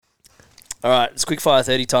All right, it's Quickfire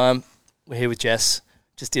 30 time. We're here with Jess.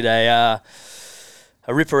 Just did a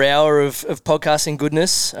ripper hour of podcasting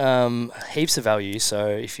goodness, heaps of value. So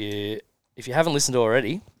if you haven't listened to it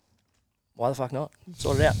already, why the fuck not?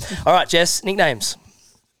 Sort it out. All right, Jess, nicknames.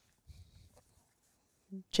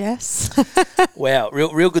 Jess. Wow,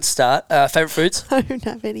 real good start. Favourite foods? I don't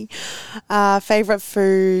have any. Favourite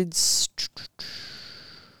foods?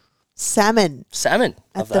 Salmon. Salmon.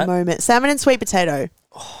 At the moment. Salmon and sweet potato.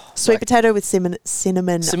 Sweet potato with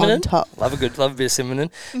cinnamon on top. Love a bit of cinnamon.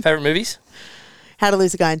 Favourite movies? How to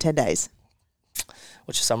Lose a Guy in 10 Days.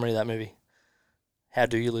 What's your summary of that movie? How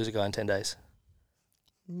do you lose a guy in 10 days?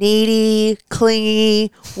 Needy,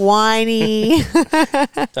 clingy, whiny.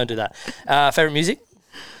 Don't do that. Favourite music?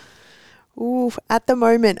 Ooh, at the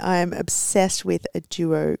moment, I'm obsessed with a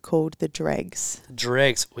duo called the Dregs.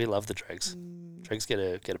 Dregs. We love the Dregs. Dregs get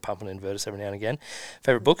a pump and invert us every now and again.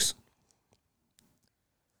 Favourite books?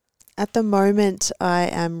 At the moment, I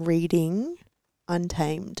am reading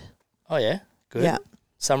Untamed. Oh, yeah? Good. Yeah.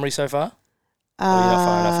 Summary so far? Or are you not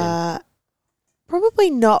far enough in? Probably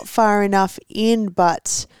not far enough in,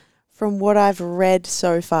 but from what I've read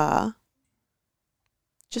so far,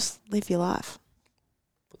 just live your life.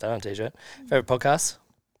 Put that on a t-shirt. Favourite podcast?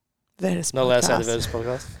 Virtus Not allowed to say the Virtus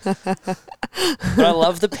podcast. But I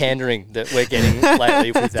love the pandering that we're getting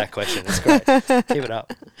lately with that question. It's great. Keep it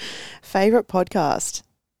up. Favourite podcast?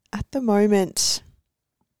 At the moment,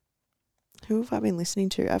 who have I been listening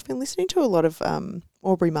to? I've been listening to a lot of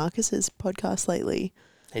Aubrey Marcus's podcast lately.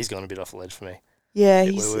 He's gone a bit off the ledge for me. Yeah,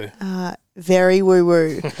 he's very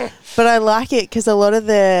woo-woo. But I like it because a lot of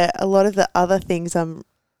the other things I'm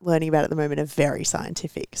learning about at the moment are very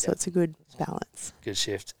scientific. So it's a good balance. Good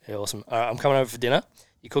shift. Yeah, awesome. All right, I'm coming over for dinner.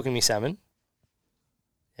 You're cooking me salmon.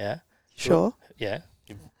 Yeah. Sure. Yeah.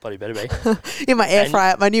 You bloody better be. In my air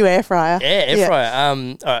fryer, my new air fryer. Yeah, air fryer.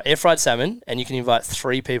 All right, air fried salmon, and you can invite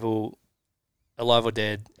 3 people, alive or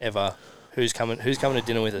dead, ever. Who's coming to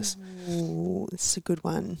dinner with us? Ooh, this is a good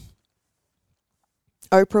one.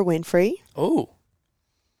 Oprah Winfrey. Oh.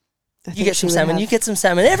 You get some salmon. You get some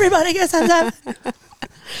salmon. Everybody gets some salmon.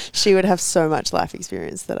 She would have so much life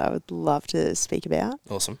experience that I would love to speak about.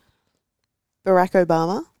 Awesome. Barack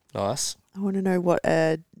Obama. Nice. I want to know what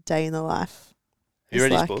a day in the life. Have you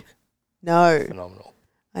read his book? No. Phenomenal.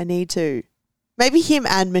 I need to. Maybe him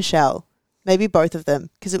and Michelle. Maybe both of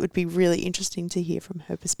them, because it would be really interesting to hear from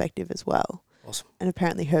her perspective as well. Awesome. And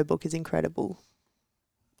apparently her book is incredible.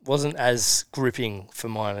 Wasn't as gripping for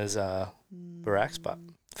mine as Barack's, but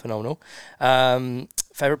phenomenal.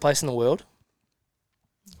 Favourite place in the world?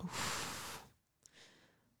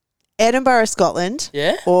 Edinburgh, Scotland.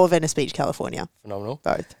 Yeah? Or Venice Beach, California. Phenomenal.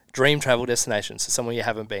 Both. Dream travel destination, so somewhere you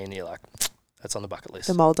haven't been, you're like, that's on the bucket list.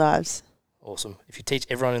 The Maldives. Awesome. If you teach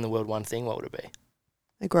everyone in the world one thing, what would it be?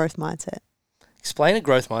 A growth mindset. Explain a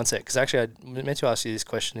growth mindset, because actually I meant to ask you this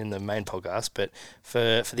question in the main podcast, but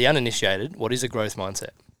for the uninitiated, what is a growth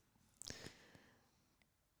mindset?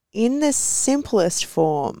 In the simplest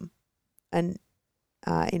form, and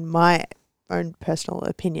in my own personal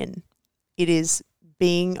opinion, it is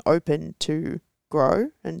being open to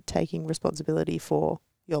grow and taking responsibility for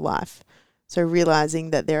your life. So realizing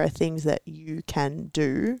that there are things that you can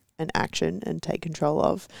do and action and take control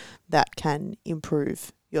of that can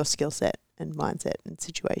improve your skill set and mindset and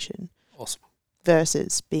situation. Awesome.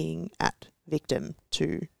 Versus being at victim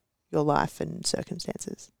to your life and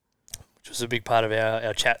circumstances. Which was a big part of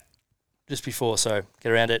our chat just before, so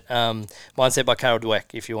get around it. Mindset by Carol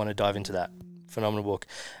Dweck, if you want to dive into that. Phenomenal book.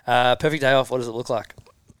 Perfect day off, what does it look like?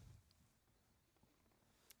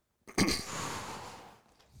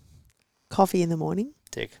 Coffee in the morning.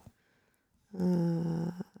 Tick.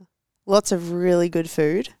 Lots of really good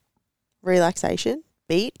food. Relaxation.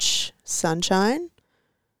 Beach. Sunshine.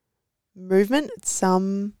 Movement.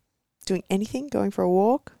 Some doing anything. Going for a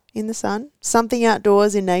walk in the sun. Something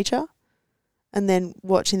outdoors in nature. And then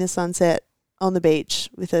watching the sunset on the beach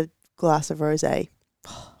with a glass of rosé.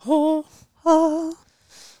 Lock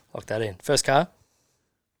that in. First car?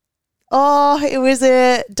 Oh, it was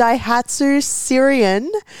a Daihatsu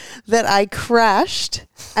Syrian that I crashed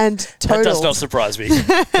and totaled. That does not surprise me.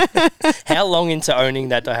 How long into owning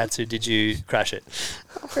that Daihatsu did you crash it?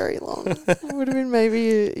 Not very long. It would have been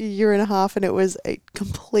maybe a year and a half, and it was a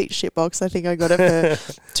complete shitbox. I think I got it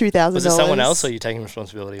for $2,000. Was it someone else, or are you taking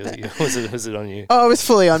responsibility? Was it on you? Oh, it was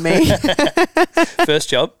fully on me. First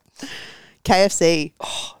job? KFC.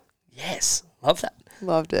 Oh, yes. Love that.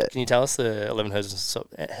 Loved it. Can you tell us the 11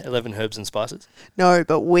 herbs and spices? No,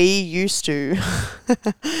 but we used to have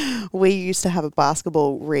a little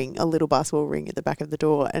basketball ring at the back of the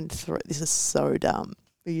door, and this is so dumb.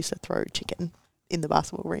 We used to throw chicken in the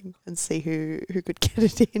basketball ring and see who could get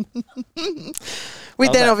it in. We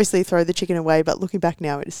Love then that. obviously throw the chicken away, but looking back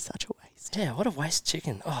now, it is such a waste. Yeah, what a waste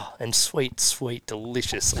chicken. Oh, and sweet,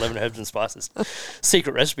 delicious 11 herbs and spices.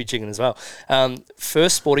 Secret recipe chicken as well.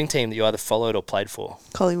 First sporting team that you either followed or played for?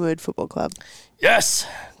 Collingwood Football Club. Yes.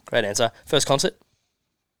 Great answer. First concert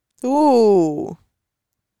Ooh.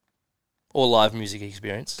 or live music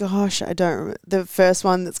experience? Gosh, I don't remember. The first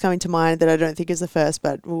one that's coming to mind that I don't think is the first,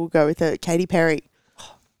 but we'll go with it. Katy Perry.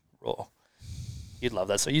 Raw. You'd love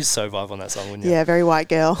that. So you'd so vibe on that song, wouldn't you? Yeah, very white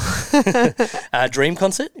girl. Dream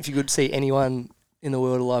concert? If you could see anyone in the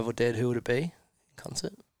world alive or dead, who would it be?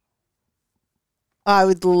 Concert? I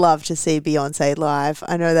would love to see Beyonce live.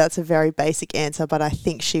 I know that's a very basic answer, but I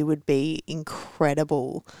think she would be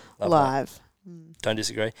incredible Love live. that. Don't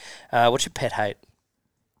disagree. What's your pet hate?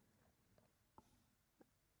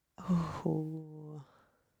 Ooh.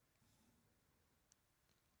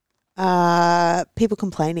 People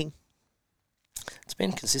complaining. It's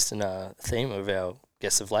been a consistent theme of our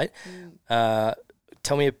guests of late. Tell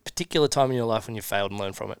me a particular time in your life when you failed and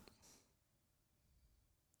learned from it.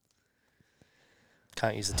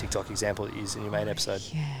 Can't use the TikTok example that you used in your main episode.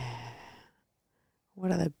 Yeah.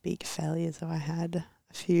 What other big failures have I had?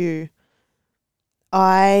 A few.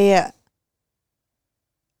 I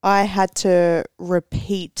had to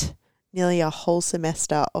repeat nearly a whole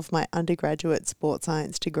semester of my undergraduate sports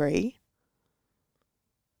science degree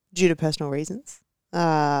due to personal reasons.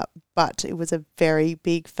 But it was a very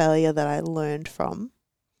big failure that I learned from,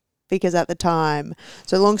 because at the time,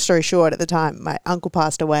 so long story short, at the time, my uncle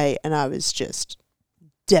passed away and I was just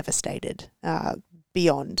devastated,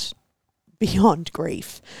 beyond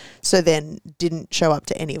grief. So then didn't show up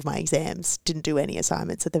to any of my exams, didn't do any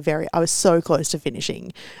assignments I was so close to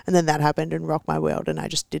finishing, and then that happened and rocked my world and I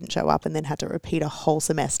just didn't show up and then had to repeat a whole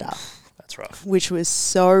semester. That's rough. Which was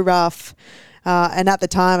so rough. And at the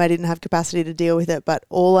time I didn't have capacity to deal with it, but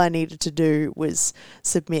all I needed to do was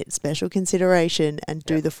submit special consideration and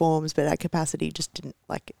do the forms, but at capacity just didn't,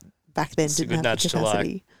 like, back then It's a didn't good have the nudge to,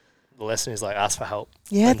 capacity. The lesson is ask for help.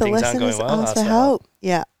 Yeah, When the things aren't lesson going is well, ask for help.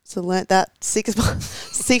 Yeah, so learnt that 6 months,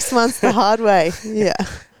 6 months the hard way. Yeah.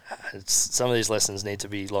 Some of these lessons need to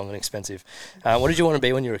be long and expensive. What did you want to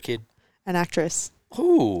be when you were a kid? An actress.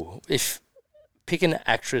 Ooh, if pick an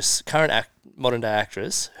actress, modern day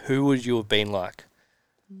actress, who would you have been like?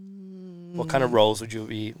 What kind of roles would you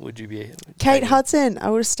be? Kate taking? Hudson. I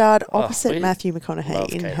would have starred Oh, opposite we Matthew McConaughey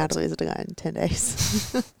love in Kate How to Hudson. Lose a Guy in 10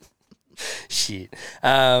 Days. Shit.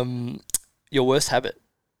 Your worst habit?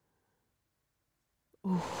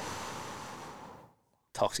 Ooh.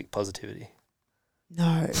 Toxic positivity.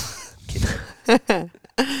 No. Kidding.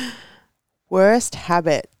 Worst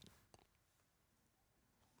habit.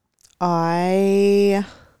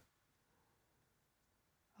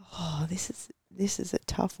 This is a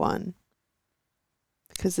tough one,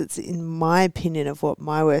 because it's in my opinion of what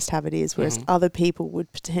my worst habit is, whereas other people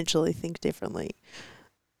would potentially think differently.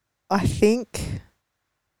 I think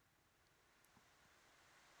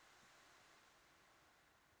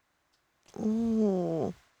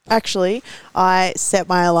actually, I set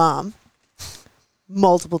my alarm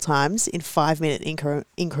multiple times in 5-minute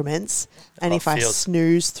increments, and if I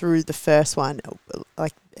snooze through the first one,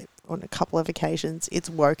 like on a couple of occasions, it's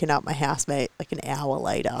woken up my housemate like an hour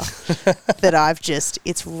later that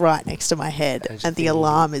it's right next to my head and the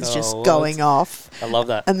alarm is just going off. I love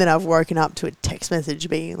that. And then I've woken up to a text message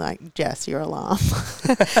being like, Jess, your alarm.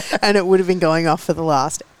 And it would have been going off for the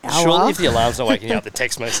last hour. Surely if the alarm's not waking you up, the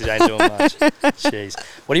text message ain't doing much. Jeez.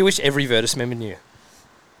 What do you wish every Virtus member knew?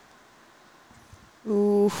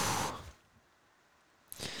 Ooh.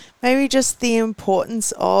 Maybe just the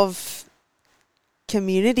importance of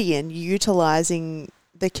community and utilising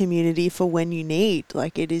the community for when you need.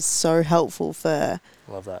 Like, it is so helpful for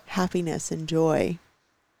Love that. happiness and joy.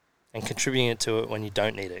 And contributing it to it when you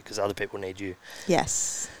don't need it, because other people need you.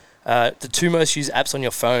 Yes. The 2 most used apps on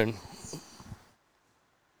your phone?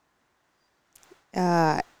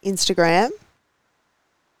 Instagram.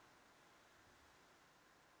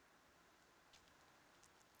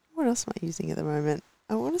 What else am I using at the moment?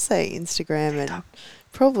 I want to say Instagram and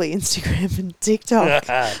probably Instagram and TikTok.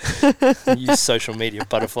 You social media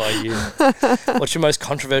butterfly, you. What's your most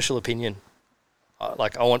controversial opinion? I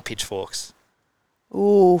want pitchforks.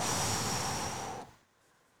 Ooh.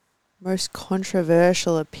 Most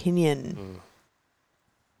controversial opinion.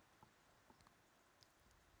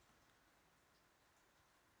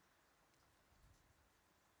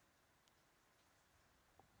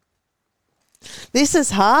 This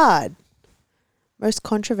is hard. Most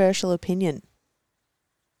controversial opinion.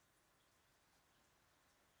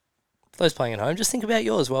 For those playing at home, just think about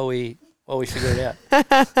yours while we while we figure it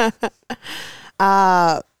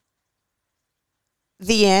out?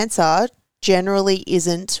 The answer generally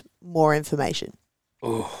isn't more information.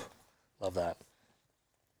 Ooh, love that.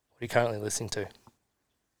 What are you currently listening to?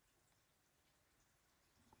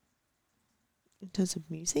 In terms of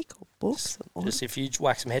music or books? Just if you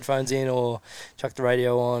whack some headphones in or chuck the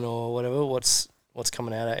radio on or whatever, what's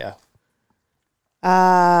coming out at you?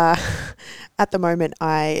 At the moment,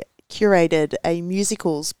 I curated a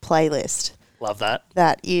musicals playlist. Love that.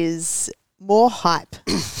 That is more hype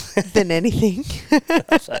than anything.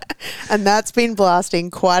 And that's been blasting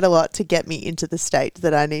quite a lot to get me into the state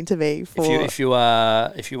that I need to be for. If you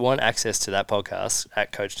want access to that podcast,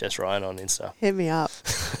 at Coach Jess Ryan on Insta. Hit me up.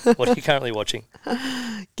 What are you currently watching?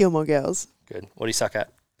 Gilmore Girls. Good. What do you suck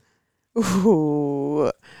at? Ooh.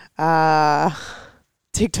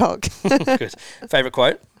 TikTok. Good. Favorite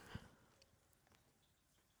quote?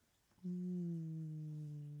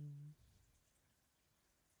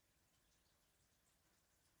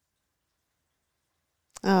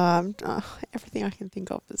 Everything I can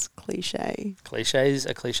think of is cliche. Cliches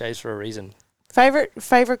are cliches for a reason.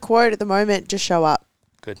 Favorite quote at the moment, just show up.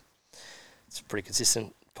 Good. It's a pretty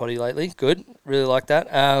consistent potty lately. Good. Really like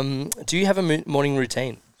that. Do you have a morning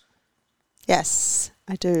routine? Yes,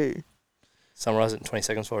 I do. Summarise it in 20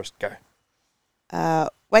 seconds for us. Go.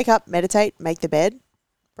 Wake up, meditate, make the bed,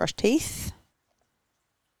 brush teeth,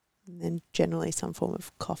 and then generally some form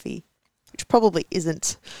of coffee, which probably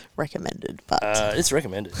isn't recommended, but it's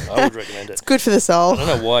recommended. I would recommend it. It's good for the soul. I don't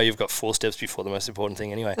know why you've got 4 steps before the most important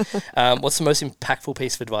thing anyway. What's the most impactful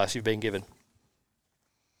piece of advice you've been given?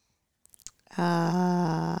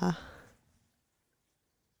 Impactful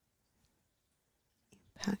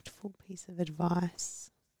piece of advice.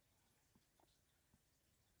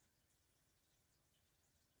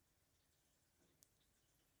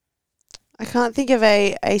 I can't think of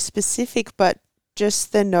a specific, but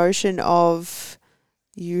just the notion of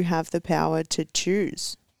you have the power to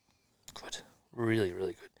choose. Good. Really,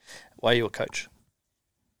 really good. Why are you a coach?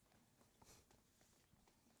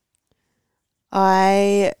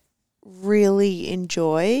 I really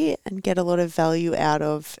enjoy and get a lot of value out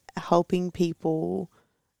of helping people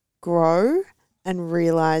grow and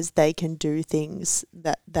realize they can do things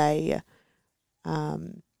that they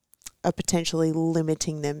are potentially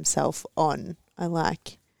limiting themselves on. I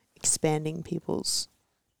like expanding people's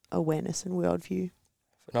awareness and worldview.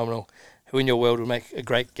 Phenomenal. Who in your world would make a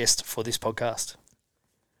great guest for this podcast?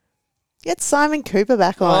 Get Simon Cooper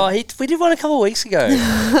back on. We did one a couple of weeks ago.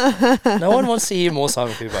 No one wants to hear more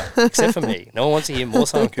Simon Cooper, except for me. No one wants to hear more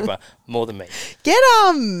Simon Cooper more than me. Get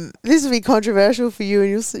this will be controversial for you,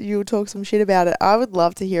 and you'll talk some shit about it. I would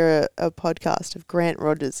love to hear a podcast of Grant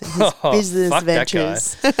Rogers and his business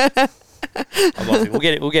ventures. I'm off him.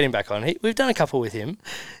 We'll get him back on. We've done a couple with him.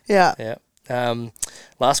 Yeah. Yeah.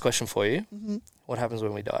 Last question for you. Mm-hmm. What happens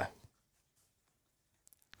when we die?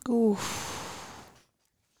 Ooh.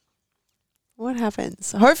 What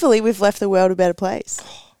happens? Hopefully we've left the world a better place.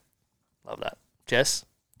 Love that. Jess,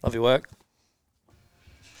 love your work.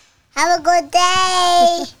 Have a good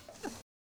day.